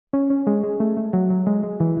Hello,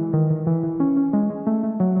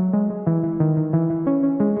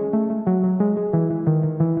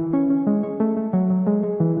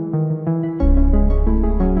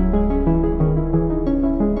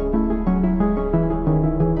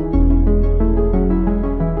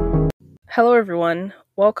 everyone.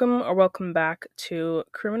 Welcome back to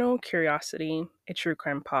Criminal Curiosity, a true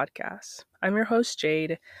crime podcast. I'm your host,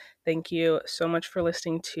 Jade. Thank you so much for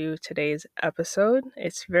listening to today's episode.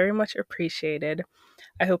 It's very much appreciated.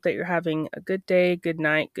 I hope that you're having a good day, good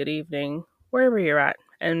night, good evening, wherever you're at,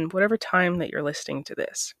 and whatever time that you're listening to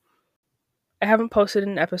this. I haven't posted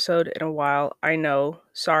an episode in a while. I know.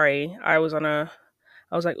 Sorry. I was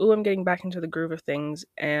like, ooh, I'm getting back into the groove of things,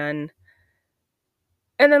 and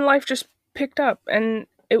then life just picked up, and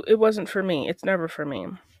it wasn't for me. It's never for me.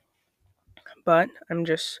 But I'm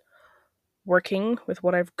just working with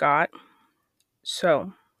what I've got.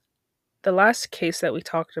 So, the last case that we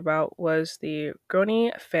talked about was the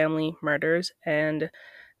Groney family murders, and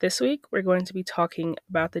this week we're going to be talking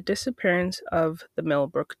about the disappearance of the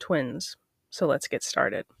Millbrook twins. So, let's get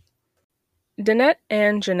started. Danette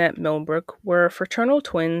and Jeanette Millbrook were fraternal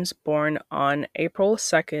twins born on April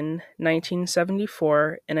 2nd,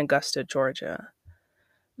 1974, in Augusta, Georgia.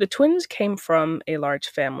 The twins came from a large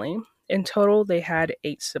family. In total, they had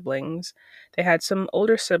 8 siblings. They had some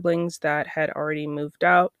older siblings that had already moved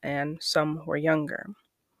out, and some were younger.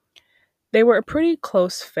 They were a pretty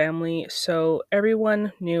close family, so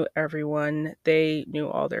everyone knew everyone. They knew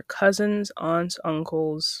all their cousins, aunts,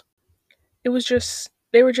 uncles. They were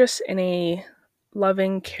just in a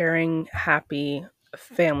loving, caring, happy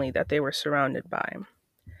family that they were surrounded by.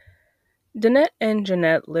 Danette and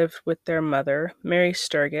Jeanette lived with their mother, Mary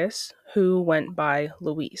Sturgis, who went by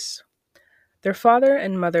Louise. Their father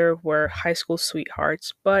and mother were high school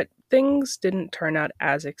sweethearts, but things didn't turn out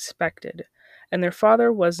as expected, and their father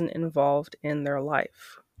wasn't involved in their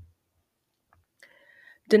life.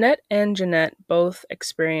 Danette and Jeanette both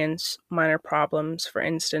experienced minor problems. For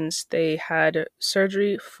instance, they had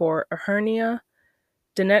surgery for a hernia.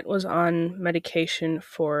 Danette was on medication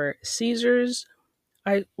for seizures.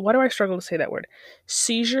 Why do I struggle to say that word?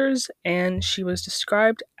 Seizures, and she was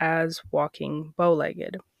described as walking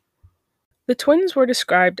bow-legged. The twins were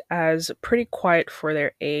described as pretty quiet for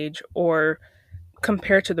their age, or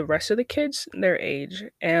compared to the rest of the kids, their age.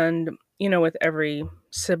 And, with every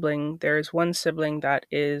sibling, there's one sibling that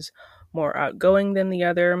is more outgoing than the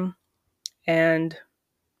other, and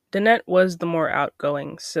Danette was the more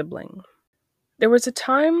outgoing sibling. There was a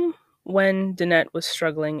time when Danette was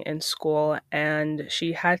struggling in school and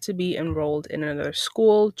she had to be enrolled in another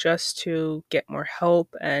school just to get more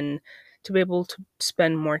help and to be able to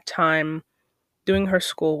spend more time doing her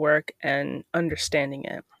schoolwork and understanding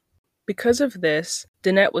it. Because of this,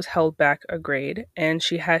 Danette was held back a grade and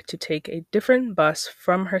she had to take a different bus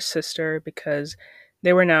from her sister because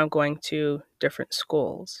they were now going to different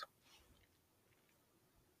schools.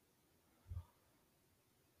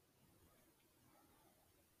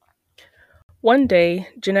 One day,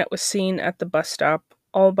 Jeanette was seen at the bus stop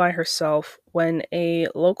all by herself when a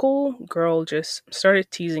local girl just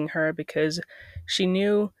started teasing her because she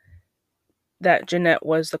knew that Jeanette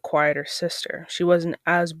was the quieter sister. She wasn't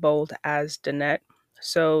as bold as Danette,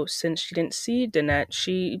 so since she didn't see Danette,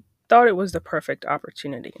 she thought it was the perfect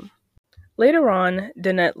opportunity. Later on,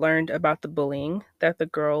 Danette learned about the bullying that the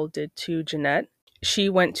girl did to Jeanette. She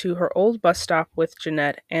went to her old bus stop with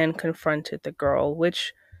Jeanette and confronted the girl,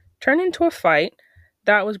 which turned into a fight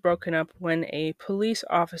that was broken up when a police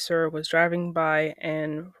officer was driving by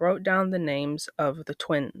and wrote down the names of the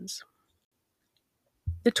twins.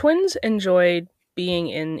 The twins enjoyed being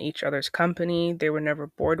in each other's company. They were never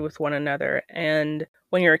bored with one another. And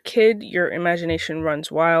when you're a kid, your imagination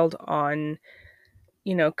runs wild on,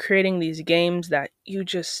 creating these games that you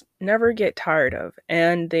just never get tired of.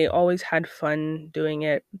 And they always had fun doing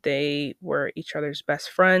it. They were each other's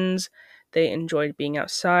best friends. They enjoyed being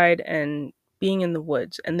outside and being in the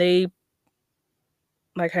woods. And they,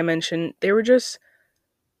 like I mentioned, they were just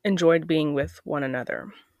enjoyed being with one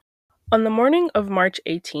another. On the morning of March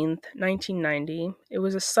 18th, 1990, it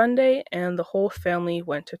was a Sunday and the whole family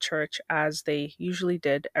went to church as they usually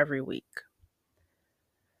did every week.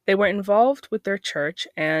 They were involved with their church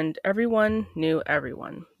and everyone knew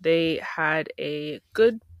everyone. They had a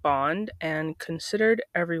good bond and considered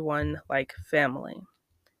everyone like family.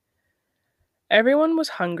 Everyone was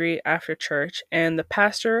hungry after church and the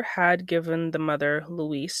pastor had given the mother,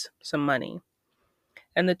 Louise, some money.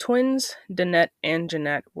 And the twins, Danette and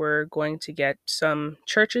Jeanette, were going to get some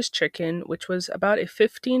Church's chicken, which was about a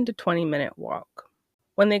 15 to 20 minute walk.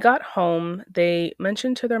 When they got home, they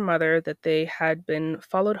mentioned to their mother that they had been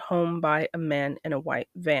followed home by a man in a white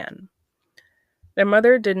van. Their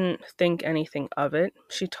mother didn't think anything of it.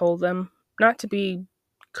 She told them not to be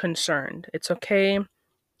concerned. It's okay,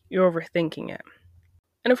 you're overthinking it.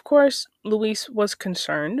 And of course, Louise was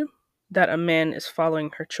concerned that a man is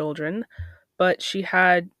following her children, but she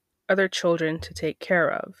had other children to take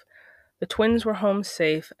care of. The twins were home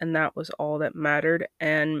safe, and that was all that mattered.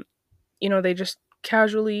 And, they just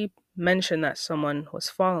casually mentioned that someone was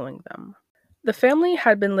following them. The family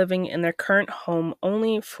had been living in their current home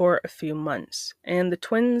only for a few months, and the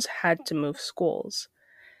twins had to move schools.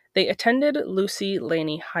 They attended Lucy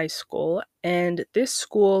Laney High School, and this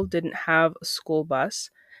school didn't have a school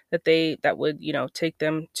bus that would, take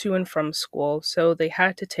them to and from school, so they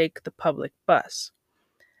had to take the public bus.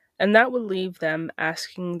 And that would leave them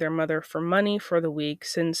asking their mother for money for the week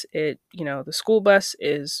since the school bus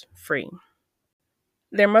is free.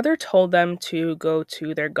 Their mother told them to go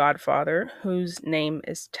to their godfather, whose name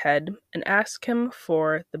is Ted, and ask him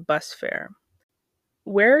for the bus fare.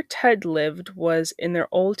 Where Ted lived was in their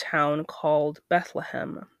old town called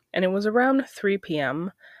Bethlehem, and it was around 3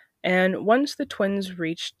 p.m. And once the twins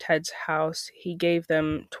reached Ted's house, he gave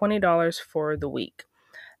them $20 for the week,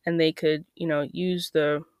 and they could, use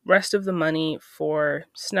the rest of the money for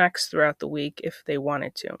snacks throughout the week if they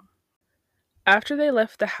wanted to. After they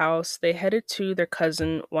left the house, they headed to their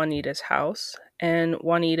cousin Juanita's house, and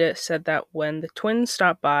Juanita said that when the twins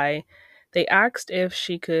stopped by, they asked if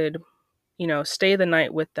she could, stay the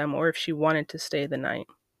night with them or if she wanted to stay the night.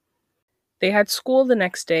 They had school the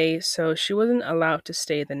next day, so she wasn't allowed to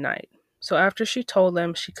stay the night. So after she told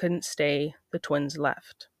them she couldn't stay, the twins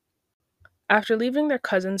left. After leaving their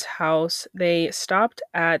cousin's house, they stopped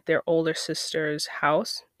at their older sister's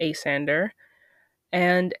house, Asander,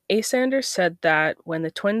 and Asander said that when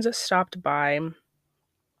the twins stopped by,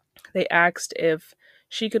 they asked if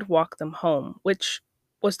she could walk them home, which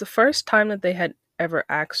was the first time that they had ever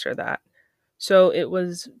asked her that. So it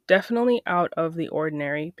was definitely out of the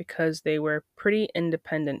ordinary because they were pretty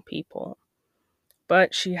independent people.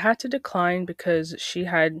 But she had to decline because she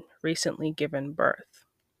had recently given birth.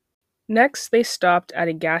 Next, they stopped at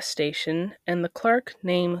a gas station, and the clerk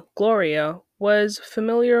named Gloria was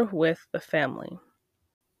familiar with the family.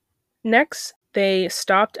 Next, they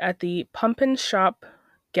stopped at the Pump and Shop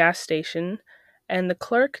gas station, and the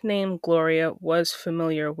clerk named Gloria was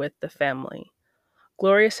familiar with the family.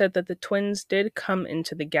 Gloria said that the twins did come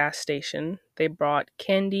into the gas station. They brought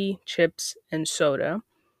candy, chips, and soda,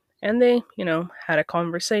 and they, had a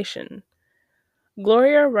conversation.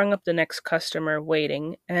 Gloria rung up the next customer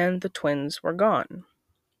waiting, and the twins were gone.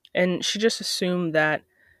 And she just assumed that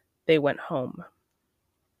they went home.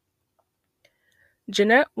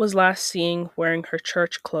 Jeanette was last seen wearing her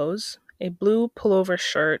church clothes, a blue pullover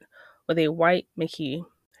shirt with a white Mickey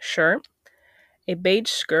shirt, a beige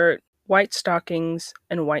skirt, white stockings,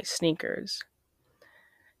 and white sneakers.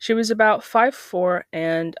 She was about 5'4"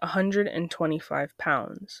 and 125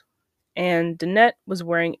 pounds. And Danette was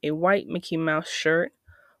wearing a white Mickey Mouse shirt,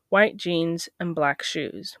 white jeans, and black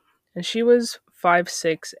shoes. And she was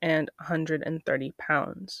 5'6" and 130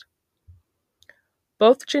 pounds.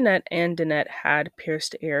 Both Jeanette and Danette had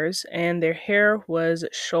pierced ears, and their hair was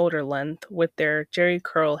shoulder length with their Jerry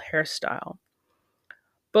curl hairstyle.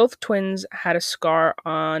 Both twins had a scar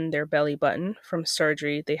on their belly button from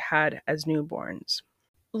surgery they had as newborns.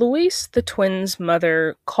 Louise, the twins'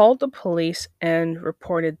 mother, called the police and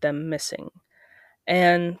reported them missing.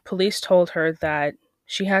 And police told her that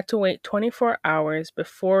she had to wait 24 hours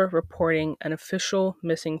before reporting an official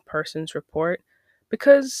missing persons report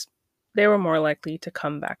because they were more likely to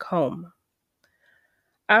come back home.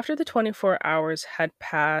 After the 24 hours had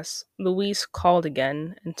passed, Louise called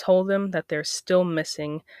again and told them that they're still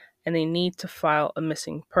missing and they need to file a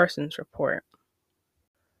missing persons report.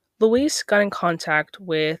 Louise got in contact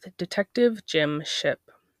with Detective Jim Shipp,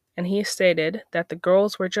 and he stated that the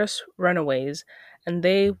girls were just runaways and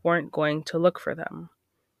they weren't going to look for them.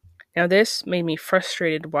 Now, this made me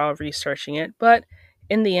frustrated while researching it, but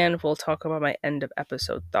in the end, we'll talk about my end of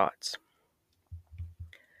episode thoughts.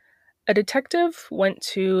 A detective went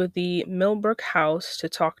to the Millbrook house to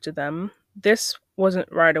talk to them. This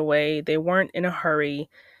wasn't right away. They weren't in a hurry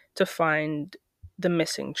to find the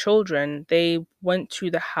missing children. They went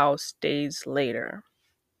to the house days later.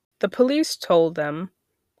 The police told them,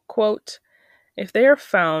 quote, if they are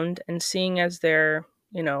found and seeing as they're,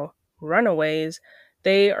 runaways,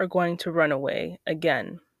 they are going to run away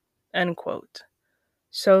again, end quote.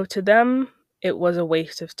 So to them, it was a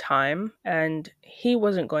waste of time and he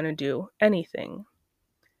wasn't going to do anything.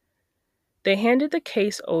 They handed the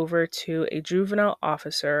case over to a juvenile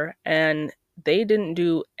officer, and they didn't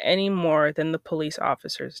do any more than the police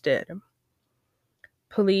officers did.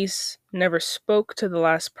 Police never spoke to the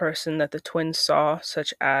last person that the twins saw,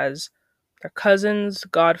 such as their cousins,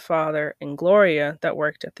 godfather, and Gloria that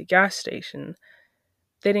worked at the gas station.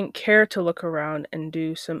 They didn't care to look around and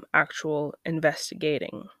do some actual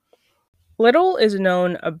investigating. Little is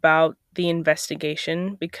known about the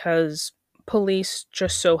investigation because police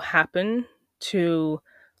just so happen to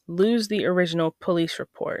lose the original police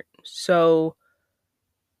report. So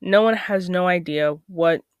no one has no idea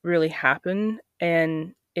what really happened,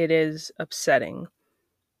 and it is upsetting.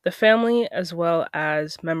 The family, as well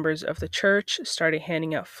as members of the church, started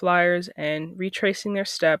handing out flyers and retracing their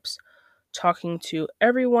steps, talking to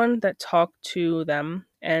everyone that talked to them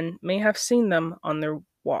and may have seen them on their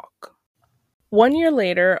walk. 1 year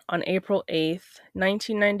later, on April 8th,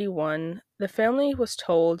 1991, the family was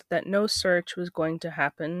told that no search was going to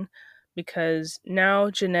happen because now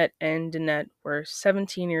Jeanette and Danette were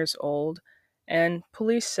 17 years old, and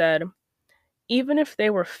police said even if they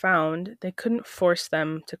were found, they couldn't force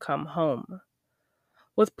them to come home.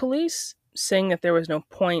 With police saying that there was no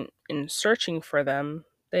point in searching for them,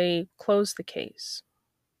 they closed the case.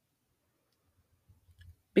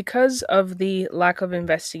 Because of the lack of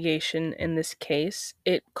investigation in this case,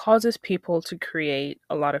 it causes people to create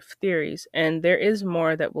a lot of theories, and there is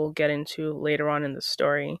more that we'll get into later on in the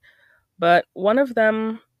story. But one of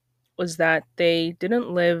them was that they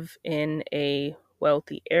didn't live in a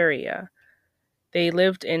wealthy area. They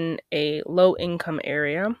lived in a low income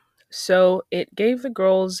area, so it gave the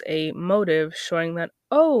girls a motive showing that,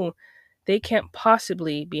 oh, they can't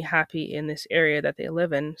possibly be happy in this area that they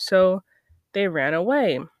live in, so they ran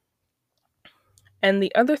away. And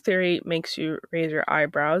the other theory makes you raise your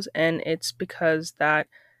eyebrows, and it's because that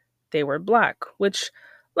they were black, which,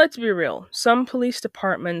 let's be real, some police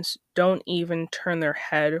departments don't even turn their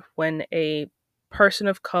head when a person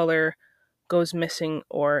of color goes missing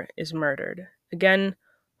or is murdered. Again,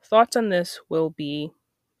 thoughts on this will be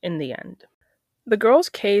in the end. The girl's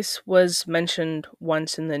case was mentioned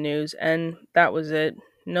once in the news, and that was it.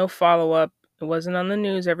 No follow up. It wasn't on the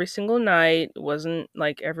news every single night. It wasn't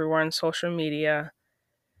like everywhere on social media.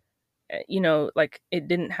 Like it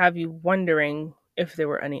didn't have you wondering if there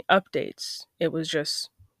were any updates. It was just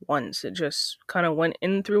once. It just kind of went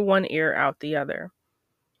in through one ear, out the other.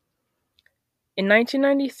 In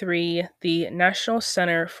 1993, the National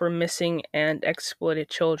Center for Missing and Exploited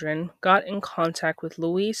Children got in contact with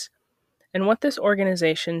Louise, and what this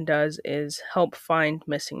organization does is help find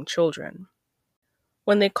missing children.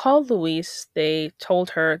 When they called Louise, they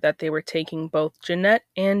told her that they were taking both Jeanette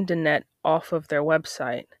and Danette off of their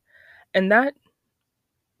website. And that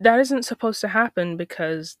isn't supposed to happen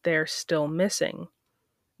because they're still missing.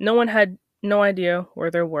 No one had no idea where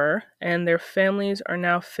they were, and their families are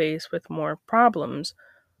now faced with more problems.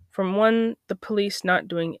 From one, the police not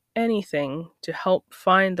doing anything to help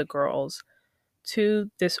find the girls, to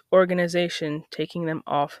this organization taking them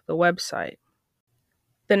off the website.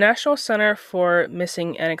 The National Center for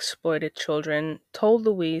Missing and Exploited Children told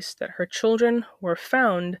Louise that her children were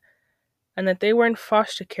found and that they were in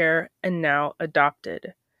foster care and now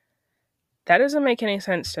adopted. That doesn't make any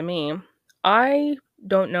sense to me. I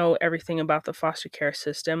don't know everything about the foster care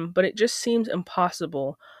system, but it just seems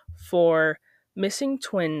impossible for missing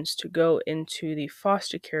twins to go into the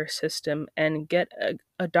foster care system and get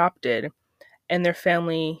adopted, and their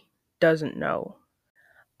family doesn't know.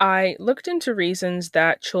 I looked into reasons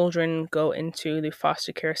that children go into the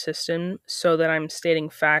foster care system so that I'm stating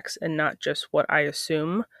facts and not just what I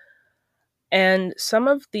assume. And some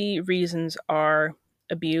of the reasons are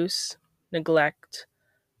abuse, neglect,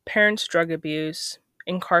 parents' drug abuse,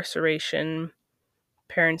 incarceration,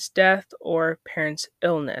 parents' death, or parents'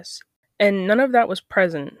 illness. And none of that was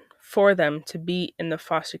present for them to be in the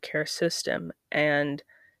foster care system and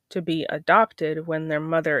to be adopted when their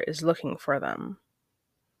mother is looking for them.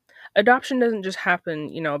 Adoption doesn't just happen,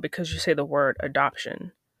 because you say the word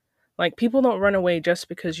adoption. Like, people don't run away just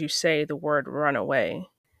because you say the word run away.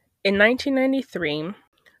 In 1993,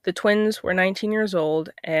 the twins were 19 years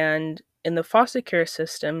old, and in the foster care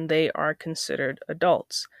system, they are considered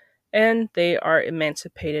adults, and they are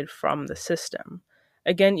emancipated from the system.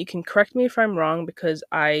 Again, you can correct me if I'm wrong because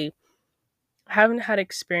I haven't had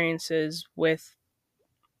experiences with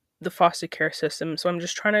the foster care system, so I'm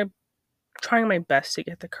just trying my best to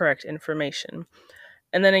get the correct information.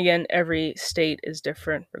 And then again, every state is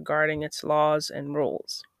different regarding its laws and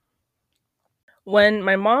rules. When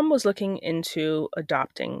my mom was looking into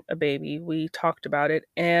adopting a baby, we talked about it,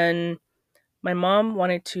 and My mom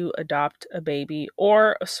wanted to adopt a baby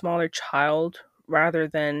or a smaller child rather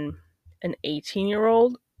than an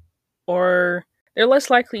 18-year-old, or they're less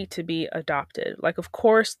likely to be adopted. Like, of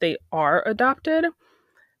course, they are adopted,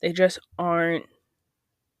 they just aren't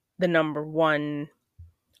the number one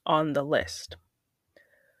on the list.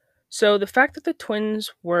 So the fact that the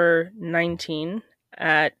twins were 19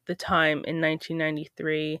 at the time in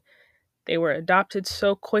 1993, they were adopted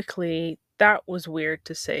so quickly, that was weird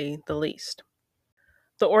to say the least.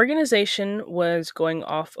 The organization was going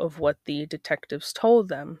off of what the detectives told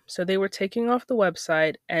them, so they were taking off the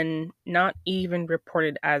website and not even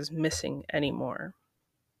reported as missing anymore.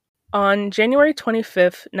 On January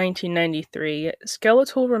 25th, 1993,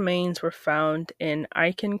 skeletal remains were found in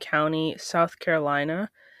Aiken County, South Carolina,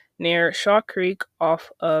 near Shaw Creek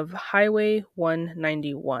off of Highway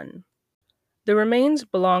 191. The remains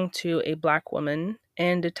belonged to a black woman,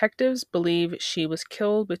 and detectives believe she was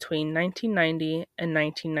killed between 1990 and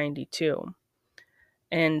 1992.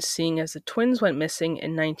 And seeing as the twins went missing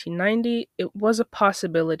in 1990, it was a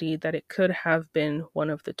possibility that it could have been one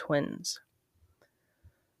of the twins.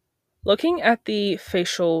 Looking at the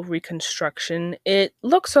facial reconstruction, it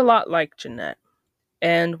looks a lot like Jeanette.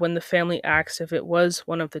 And when the family asked if it was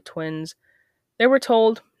one of the twins, they were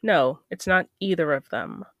told, no, it's not either of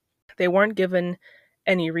them. They weren't given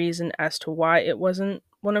any reason as to why it wasn't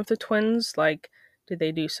one of the twins, like, did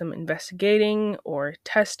they do some investigating or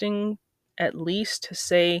testing at least to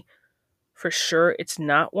say for sure it's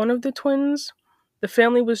not one of the twins? The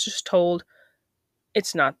family was just told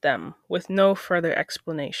it's not them, with no further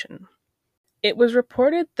explanation. It was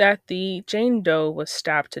reported that the Jane Doe was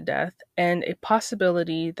stabbed to death, and a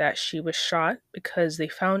possibility that she was shot because they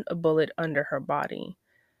found a bullet under her body.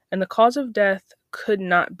 And the cause of death could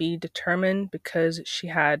not be determined because she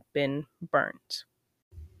had been burnt.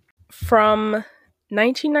 From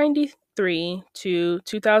 1993 to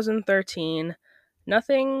 2013,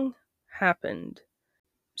 nothing happened.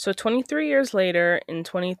 So 23 years later, in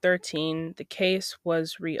 2013, the case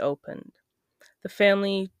was reopened. The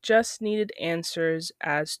family just needed answers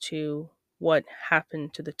as to what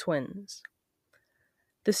happened to the twins.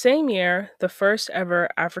 The same year, the first ever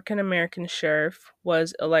African American sheriff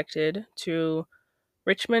was elected to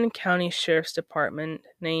Richmond County Sheriff's Department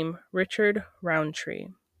named Richard Roundtree.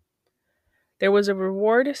 There was a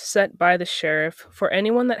reward set by the sheriff for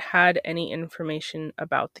anyone that had any information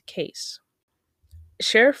about the case.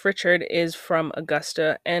 Sheriff Richard is from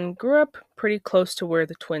Augusta and grew up pretty close to where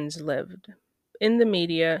the twins lived. In the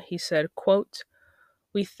media, he said, quote,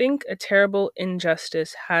 "We think a terrible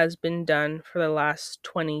injustice has been done for the last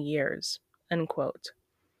 20 years, end quote.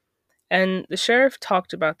 And the sheriff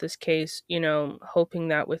talked about this case, hoping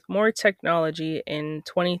that with more technology in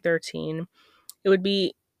 2013, it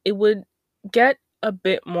would get a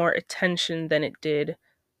bit more attention than it did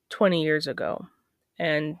 20 years ago.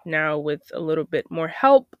 And now with a little bit more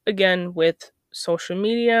help, again with social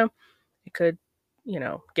media, it could,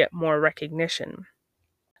 get more recognition.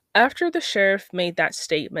 After the sheriff made that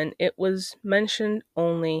statement, it was mentioned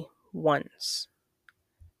only once.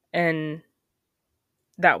 And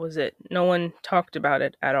that was it. No one talked about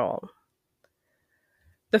it at all.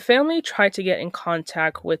 The family tried to get in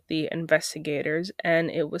contact with the investigators,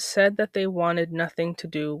 and it was said that they wanted nothing to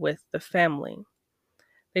do with the family.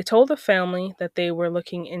 They told the family that they were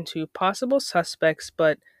looking into possible suspects,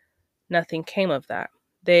 but nothing came of that.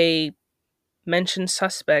 They mentioned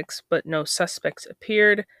suspects, but no suspects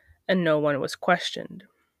appeared, and no one was questioned.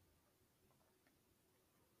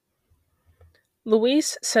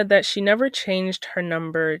 Louise said that she never changed her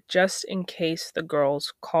number just in case the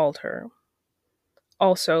girls called her.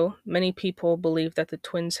 Also, many people believe that the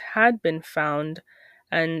twins had been found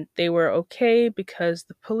and they were okay because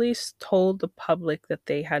the police told the public that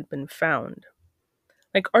they had been found.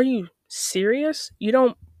 Like, are you serious? You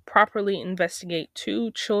don't properly investigate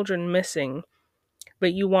two children missing,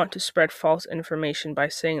 but you want to spread false information by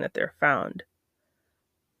saying that they're found.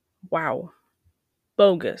 Wow.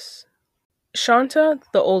 Bogus. Shanta,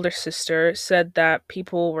 the older sister, said that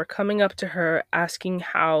people were coming up to her asking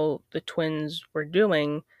how the twins were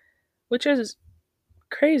doing, which is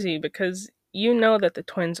crazy because you know that the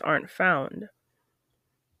twins aren't found.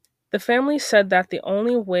 The family said that the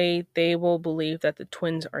only way they will believe that the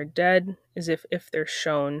twins are dead is if they're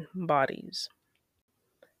shown bodies.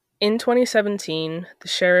 In 2017, the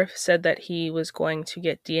sheriff said that he was going to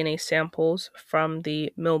get DNA samples from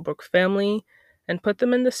the Millbrook family and put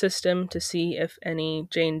them in the system to see if any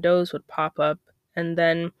Jane Does would pop up, and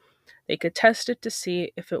then they could test it to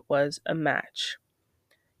see if it was a match.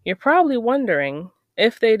 You're probably wondering,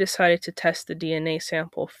 if they decided to test the DNA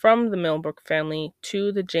sample from the Millbrook family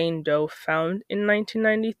to the Jane Doe found in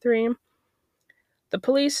 1993. The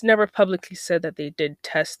police never publicly said that they did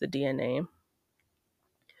test the DNA,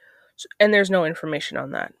 and there's no information on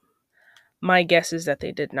that. My guess is that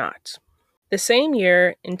they did not. The same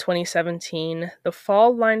year, in 2017, the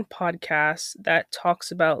Fall Line podcast that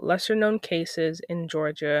talks about lesser known cases in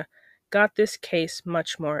Georgia got this case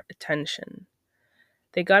much more attention.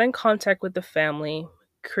 They got in contact with the family,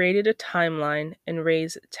 created a timeline, and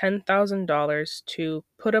raised $10,000 to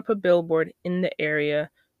put up a billboard in the area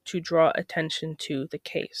to draw attention to the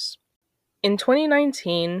case. In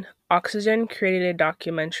 2019, Oxygen created a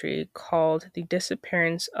documentary called The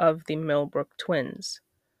Disappearance of the Millbrook Twins.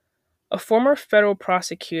 A former federal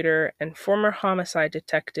prosecutor and former homicide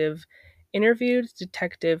detective interviewed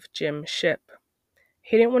Detective Jim Shipp.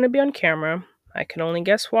 He didn't want to be on camera. I can only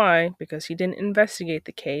guess why, because he didn't investigate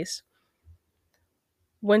the case.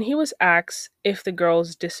 When he was asked if the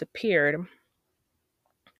girls disappeared,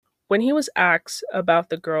 when he was asked about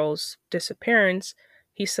the girls' disappearance,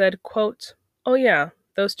 he said, quote, "Oh yeah,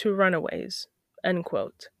 those two runaways," end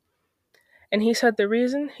quote. And he said the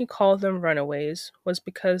reason he called them runaways was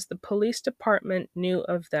because the police department knew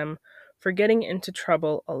of them for getting into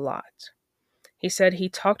trouble a lot. He said he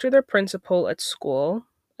talked to their principal at school,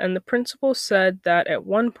 and the principal said that at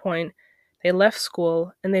one point they left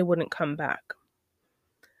school and they wouldn't come back.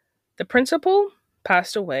 The principal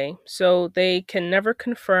passed away, so they can never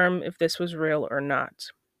confirm if this was real or not.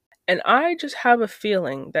 And I just have a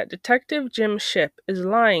feeling that Detective Jim Shipp is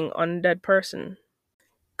lying on a dead person.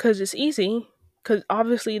 Because it's easy, because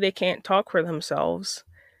obviously they can't talk for themselves.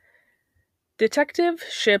 Detective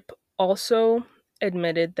Shipp also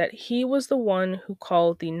admitted that he was the one who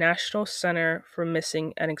called the National Center for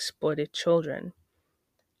Missing and Exploited Children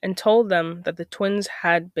and told them that the twins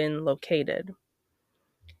had been located.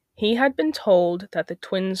 He had been told that the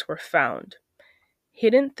twins were found. He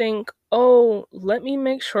didn't think, oh, let me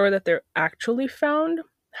make sure that they're actually found.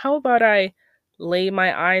 How about I lay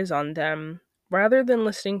my eyes on them rather than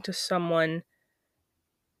listening to someone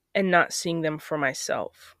and not seeing them for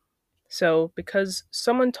myself? So, because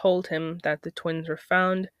someone told him that the twins were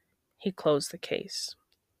found, he closed the case.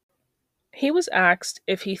 He was asked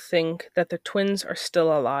if he think that the twins are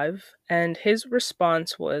still alive, and his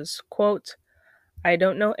response was, quote, "I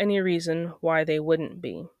don't know any reason why they wouldn't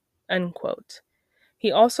be," end quote.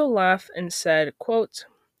 He also laughed and said, quote,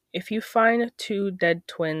 "If you find two dead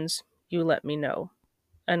twins, you let me know,"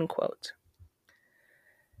 end quote.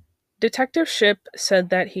 Detective Shipp said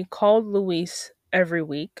that he called Louise every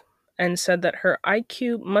week and said that her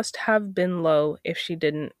IQ must have been low if she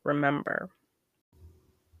didn't remember.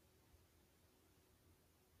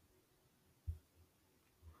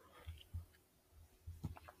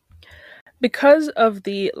 Because of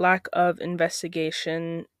the lack of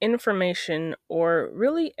investigation, information, or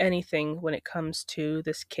really anything when it comes to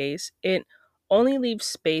this case, it only leaves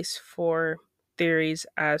space for theories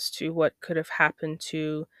as to what could have happened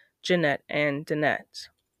to Jeanette and Danette.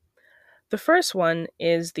 The first one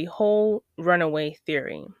is the whole runaway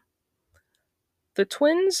theory. The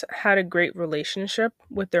twins had a great relationship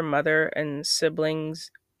with their mother and siblings.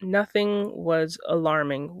 Nothing was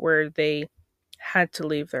alarming where they had to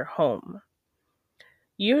leave their home.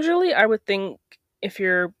 Usually, I would think if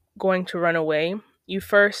you're going to run away, you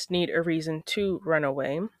first need a reason to run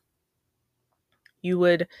away. You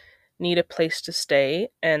would need a place to stay,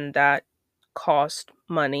 and that cost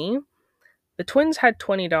money. The twins had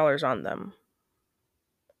 $20 on them.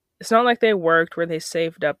 It's not like they worked where they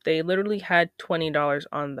saved up. They literally had $20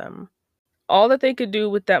 on them. All that they could do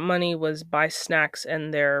with that money was buy snacks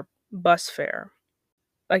and their bus fare.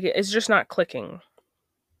 Like, it's just not clicking.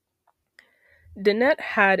 Danette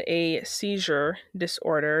had a seizure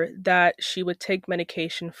disorder that she would take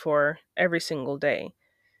medication for every single day.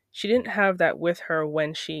 She didn't have that with her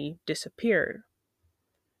when she disappeared.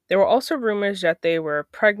 There were also rumors that they were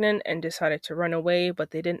pregnant and decided to run away,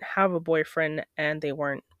 but they didn't have a boyfriend and they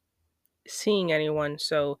weren't seeing anyone,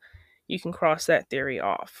 so you can cross that theory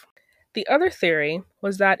off. The other theory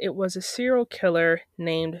was that it was a serial killer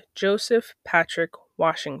named Joseph Patrick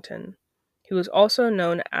Washington. He was also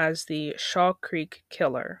known as the Shaw Creek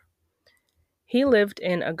Killer. He lived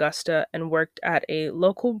in Augusta and worked at a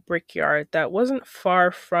local brickyard that wasn't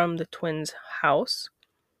far from the twins' house.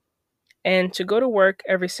 And to go to work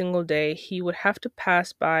every single day, he would have to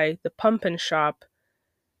pass by the pumpkin shop,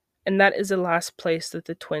 and that is the last place that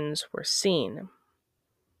the twins were seen.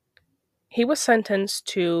 He was sentenced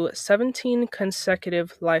to 17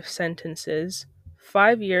 consecutive life sentences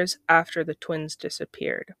 5 years after the twins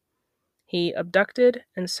disappeared. He abducted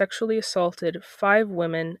and sexually assaulted 5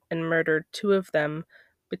 women and murdered 2 of them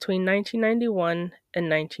between 1991 and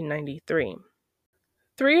 1993.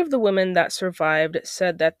 3 of the women that survived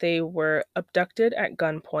said that they were abducted at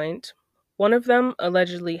gunpoint. One of them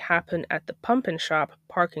allegedly happened at the pump and shop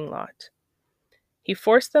parking lot. He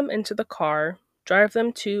forced them into the car, drove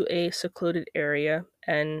them to a secluded area,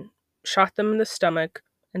 and shot them in the stomach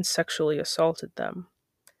and sexually assaulted them.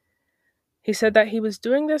 He said that he was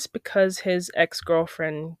doing this because his ex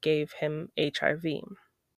girlfriend gave him HIV.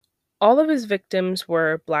 All of his victims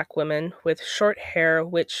were black women with short hair,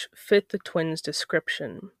 which fit the twins'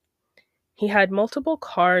 description. He had multiple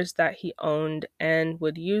cars that he owned and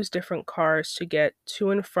would use different cars to get to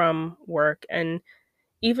and from work and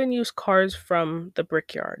even use cars from the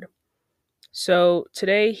brickyard. So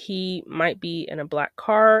today he might be in a black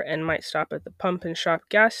car and might stop at the pump and shop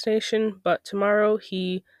gas station, but tomorrow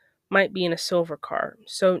he might be in a silver car.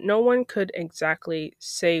 So no one could exactly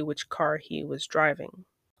say which car he was driving.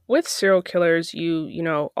 With serial killers, you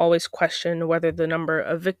always question whether the number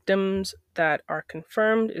of victims that are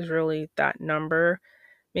confirmed is really that number.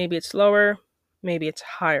 Maybe it's lower, maybe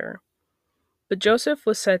it's higher. But Joseph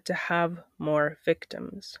was said to have more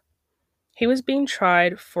victims. He was being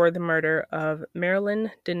tried for the murder of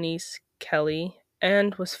Marilyn Denise Kelly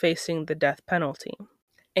and was facing the death penalty.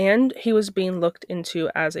 And he was being looked into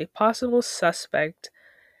as a possible suspect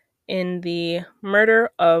in the murder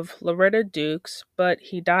of Loretta Dukes, but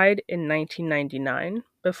he died in 1999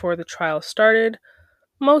 before the trial started,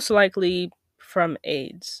 most likely from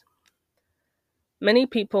AIDS. Many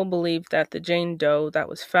people believe that the Jane Doe that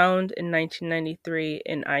was found in 1993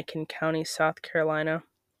 in Aiken County, South Carolina,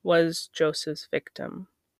 was Joseph's victim.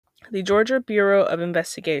 The Georgia Bureau of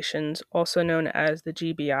Investigations, also known as the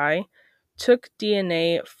GBI, took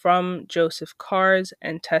DNA from Joseph's cars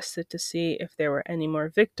and tested to see if there were any more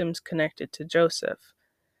victims connected to Joseph.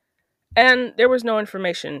 And there was no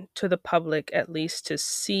information to the public, at least, to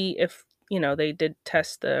see if, they did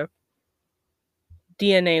test the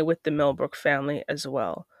DNA with the Millbrook family as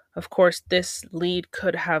well. Of course, this lead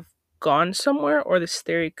could have gone somewhere, or this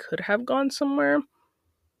theory could have gone somewhere,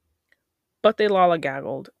 but they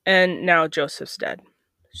lollygaggled, and now Joseph's dead.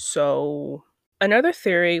 So, another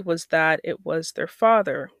theory was that it was their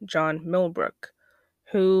father, John Millbrook,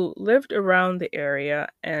 who lived around the area,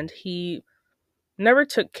 and he never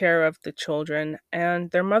took care of the children, and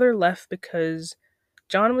their mother left because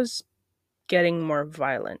John was getting more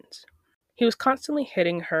violent. He was constantly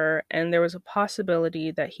hitting her, and there was a possibility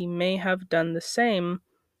that he may have done the same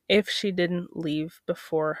if she didn't leave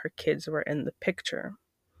before her kids were in the picture.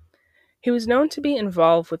 He was known to be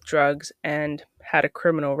involved with drugs and had a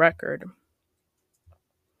criminal record.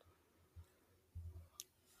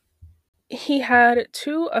 He had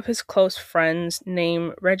 2 of his close friends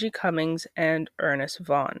named Reggie Cummings and Ernest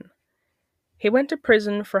Vaughn. He went to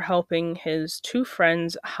prison for helping his 2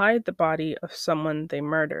 friends hide the body of someone they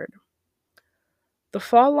murdered. The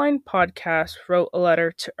Fall Line podcast wrote a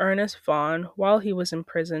letter to Ernest Vaughn while he was in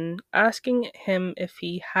prison, asking him if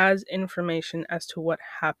he has information as to what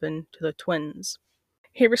happened to the twins.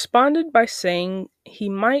 He responded by saying he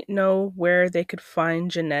might know where they could find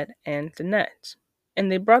Jeanette and Danette, and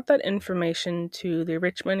they brought that information to the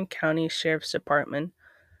Richmond County Sheriff's Department.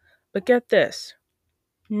 But get this,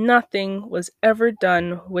 nothing was ever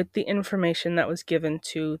done with the information that was given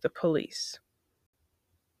to the police.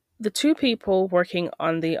 The 2 people working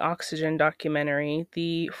on the Oxygen documentary,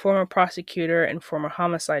 the former prosecutor and former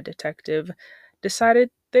homicide detective,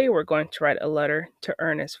 decided they were going to write a letter to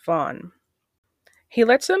Ernest Vaughn. He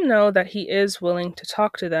lets them know that he is willing to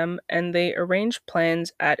talk to them, and they arrange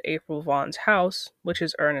plans at April Vaughn's house, which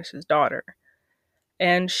is Ernest's daughter,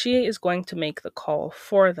 and she is going to make the call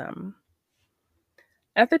for them.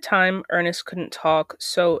 At the time, Ernest couldn't talk,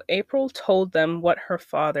 so April told them what her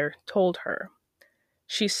father told her.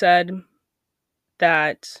 She said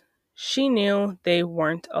that she knew they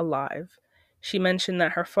weren't alive. She mentioned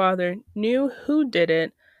that her father knew who did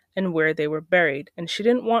it and where they were buried, and she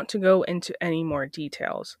didn't want to go into any more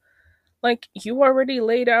details. Like, you already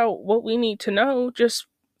laid out what we need to know, just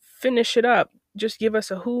finish it up. Just give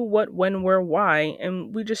us a who, what, when, where, why,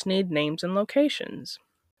 and we just need names and locations.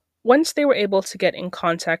 Once they were able to get in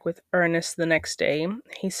contact with Ernest the next day,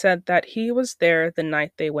 he said that he was there the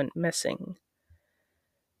night they went missing.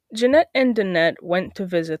 Jeanette and Danette went to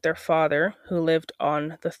visit their father, who lived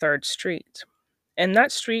on the 3rd Street, and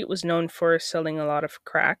that street was known for selling a lot of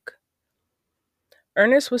crack.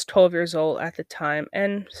 Ernest was 12 years old at the time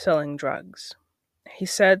and selling drugs. He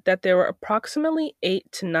said that there were approximately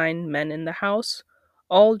 8 to 9 men in the house,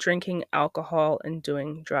 all drinking alcohol and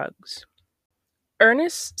doing drugs.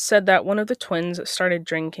 Ernest said that one of the twins started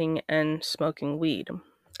drinking and smoking weed.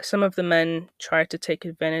 Some of the men tried to take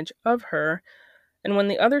advantage of her, and when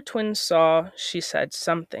the other twin saw, she said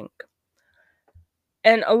something.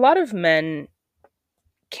 And a lot of men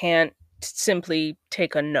can't simply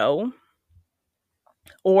take a no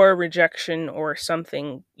or rejection or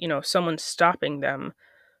something, someone stopping them.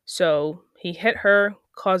 So he hit her,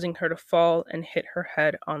 causing her to fall and hit her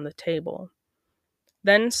head on the table.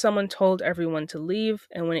 Then someone told everyone to leave,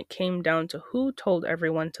 and when it came down to who told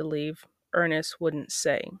everyone to leave, Ernest wouldn't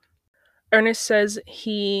say. Ernest says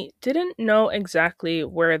he didn't know exactly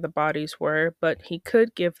where the bodies were, but he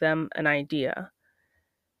could give them an idea.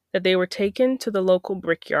 That they were taken to the local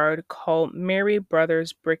brickyard called Mary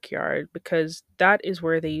Brothers Brickyard because that is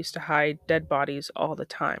where they used to hide dead bodies all the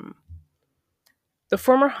time. The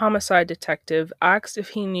former homicide detective asked if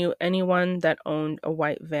he knew anyone that owned a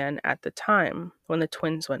white van at the time when the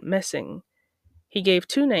twins went missing. He gave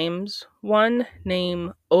two names, one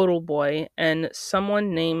named Boy and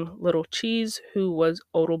someone named Little Cheese, who was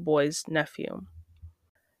Boy's nephew.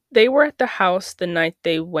 They were at the house the night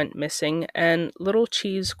they went missing, and Little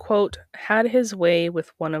Cheese, quote, had his way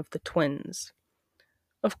with one of the twins.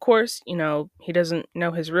 Of course, he doesn't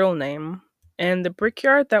know his real name, and the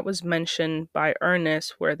brickyard that was mentioned by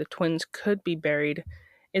Ernest where the twins could be buried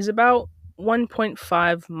is about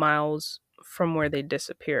 1.5 miles from where they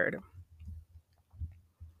disappeared.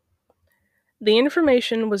 The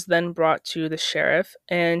information was then brought to the sheriff,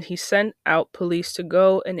 and he sent out police to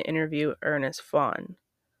go and interview Ernest Vaughn.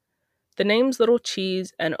 The names Little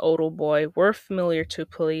Cheese and Boy were familiar to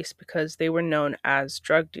police because they were known as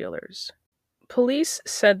drug dealers. Police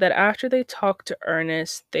said that after they talked to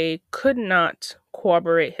Ernest, they could not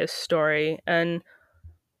corroborate his story, and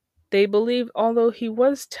they believed although he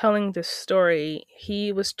was telling this story,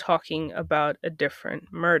 he was talking about a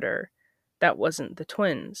different murder that wasn't the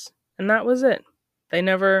twins. And that was it. They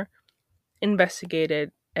never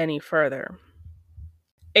investigated any further.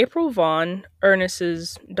 April Vaughn,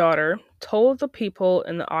 Ernest's daughter, told the people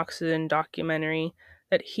in the Oxygen documentary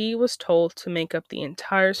that he was told to make up the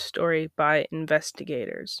entire story by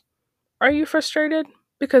investigators. Are you frustrated?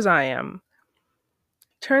 Because I am.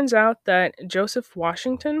 Turns out that Joseph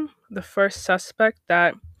Washington, the first suspect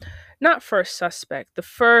the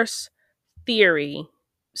first theory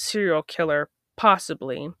serial killer,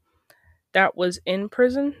 possibly, that was in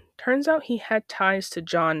prison, turns out he had ties to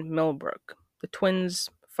John Millbrook, the twins'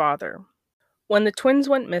 father. When the twins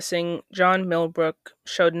went missing, John Millbrook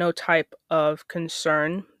showed no type of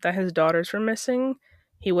concern that his daughters were missing.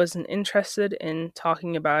 He wasn't interested in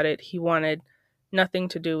talking about it. He wanted nothing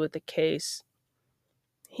to do with the case.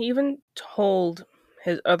 He even told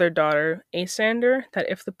his other daughter, Asander, that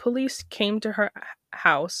if the police came to her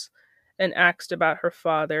house and asked about her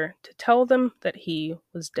father, to tell them that he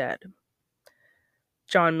was dead.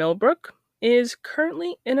 John Millbrook is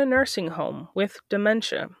currently in a nursing home with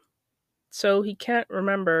dementia, so he can't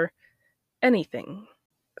remember anything.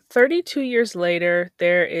 32 years later,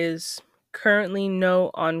 there is currently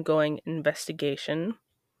no ongoing investigation,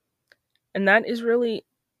 and that is really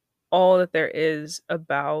all that there is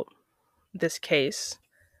about this case.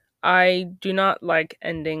 I do not like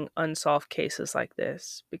ending unsolved cases like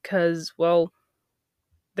this because, well,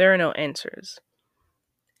 there are no answers.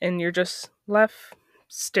 And you're just left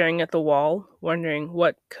staring at the wall, wondering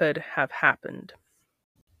what could have happened.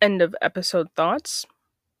 End of episode thoughts?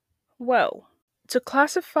 Well, to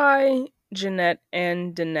classify Jeanette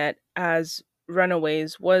and Danette as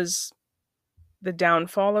runaways was the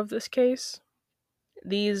downfall of this case.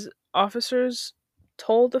 These officers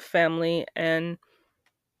told the family and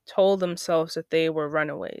told themselves that they were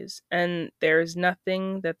runaways, and there is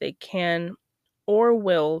nothing that they can or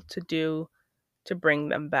will to do to bring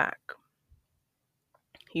them back.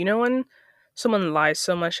 When someone lies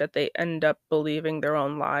so much that they end up believing their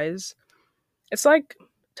own lies, it's like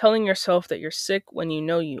telling yourself that you're sick when you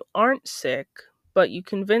know you aren't sick, but you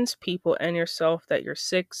convince people and yourself that you're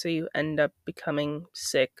sick, so you end up becoming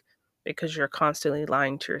sick because you're constantly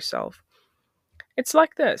lying to yourself. It's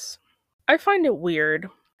like this. I find it weird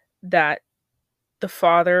that the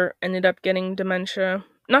father ended up getting dementia.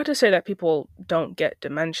 Not to say that people don't get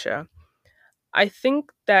dementia. I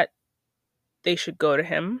think that they should go to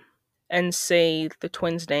him and say the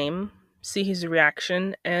twins' name, see his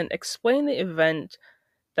reaction, and explain the event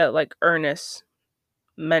that, like, Ernest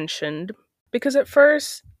mentioned. Because at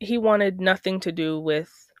first, he wanted nothing to do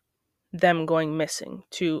with them going missing,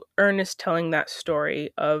 to Ernest telling that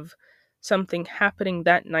story of something happening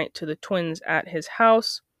that night to the twins at his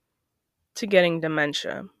house, to getting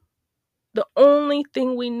dementia. The only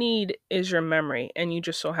thing we need is your memory, and you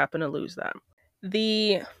just so happen to lose that.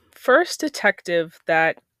 The first detective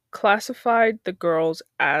that classified the girls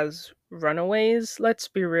as runaways, let's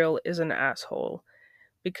be real, is an asshole.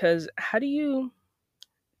 Because how do you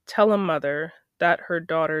tell a mother that her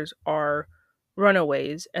daughters are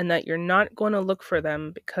runaways and that you're not going to look for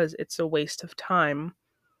them because it's a waste of time,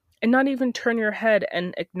 and not even turn your head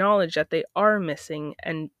and acknowledge that they are missing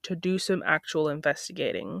and to do some actual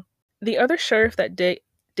investigating? The other sheriff that did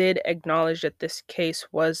acknowledge that this case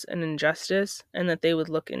was an injustice and that they would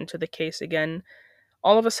look into the case again,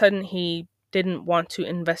 all of a sudden he didn't want to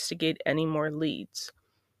investigate any more leads.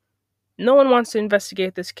 No one wants to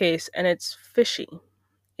investigate this case, and it's fishy.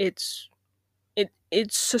 It's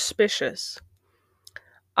it's suspicious.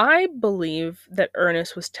 I believe that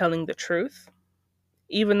Ernest was telling the truth,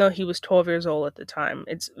 even though he was 12 years old at the time.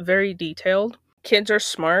 It's very detailed. Kids are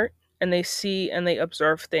smart and they see and they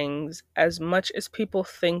observe things. As much as people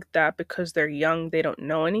think that because they're young they don't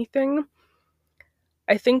know anything,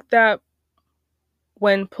 I think that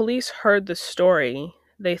when police heard the story,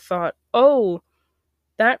 they thought, oh,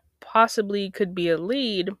 that possibly could be a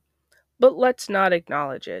lead, but let's not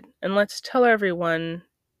acknowledge it. And let's tell everyone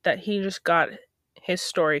that he just got his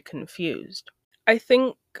story confused. I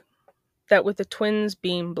think that with the twins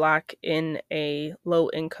being black in a low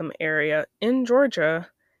income area in Georgia,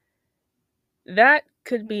 that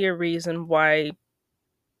could be a reason why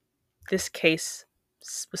this case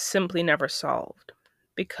was simply never solved,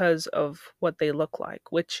 because of what they look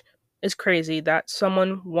like, which is crazy that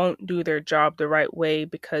someone won't do their job the right way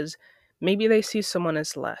because maybe they see someone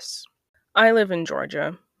as less. I live in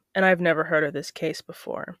Georgia, and I've never heard of this case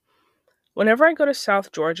before. Whenever I go to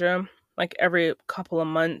South Georgia, like every couple of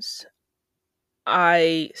months,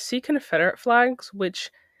 I see Confederate flags,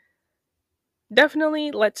 which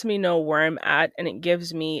definitely lets me know where I'm at and it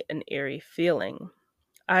gives me an eerie feeling.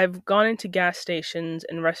 I've gone into gas stations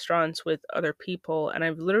and restaurants with other people, and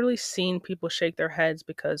I've literally seen people shake their heads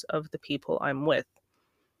because of the people I'm with.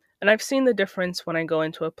 And I've seen the difference when I go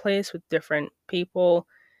into a place with different people.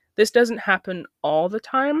 This doesn't happen all the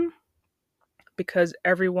time because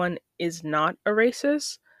everyone is not a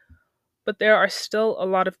racist, but there are still a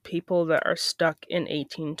lot of people that are stuck in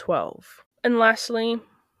 1812. And lastly,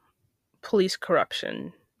 police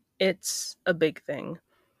corruption. It's a big thing.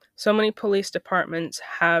 So many police departments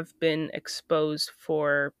have been exposed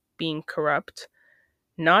for being corrupt.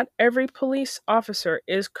 Not every police officer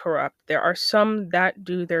is corrupt. There are some that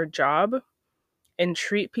do their job and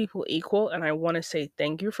treat people equal, and I want to say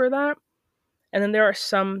thank you for that. And then there are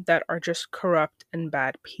some that are just corrupt and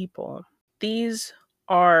bad people. These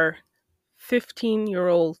are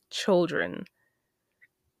 15-year-old children,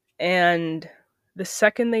 and the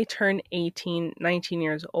second they turn 18, 19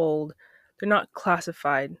 years old, they're not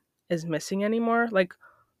classified as missing anymore. Like,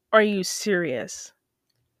 are you serious?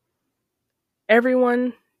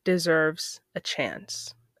 Everyone deserves a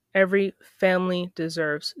chance. Every family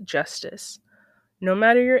deserves justice. No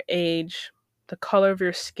matter your age, the color of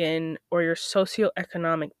your skin, or your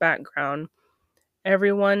socioeconomic background,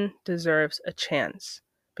 everyone deserves a chance.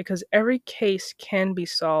 Because every case can be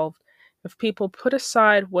solved if people put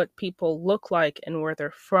aside what people look like and where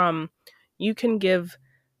they're from. You can give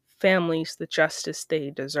families the justice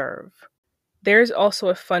they deserve. There's also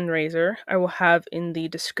a fundraiser I will have in the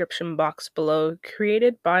description box below,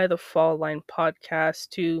 created by the Fall Line podcast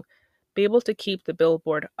to be able to keep the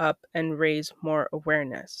billboard up and raise more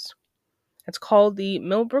awareness. It's called the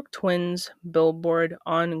Millbrook Twins Billboard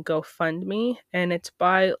on GoFundMe, and it's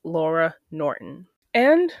by Laura Norton.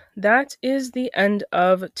 And that is the end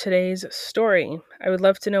of today's story. I would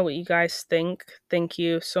love to know what you guys think. Thank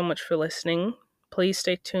you so much for listening. Please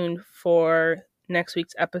stay tuned for next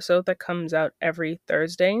week's episode that comes out every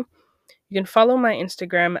Thursday. You can follow my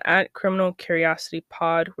Instagram at Criminal Curiosity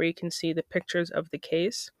Pod, where you can see the pictures of the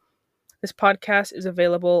case. This podcast is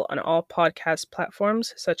available on all podcast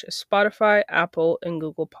platforms such as Spotify, Apple, and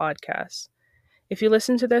Google Podcasts. If you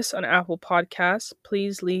listen to this on Apple Podcasts,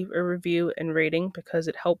 please leave a review and rating because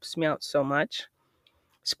it helps me out so much.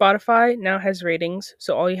 Spotify now has ratings,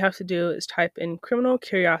 so all you have to do is type in Criminal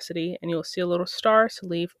Curiosity and you'll see a little star to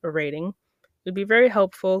leave a rating. It would be very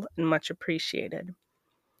helpful and much appreciated.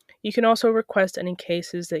 You can also request any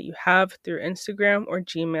cases that you have through Instagram or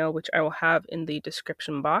Gmail, which I will have in the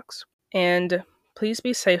description box. And please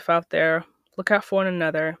be safe out there. Look out for one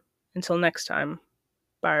another. Until next time,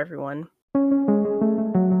 bye everyone.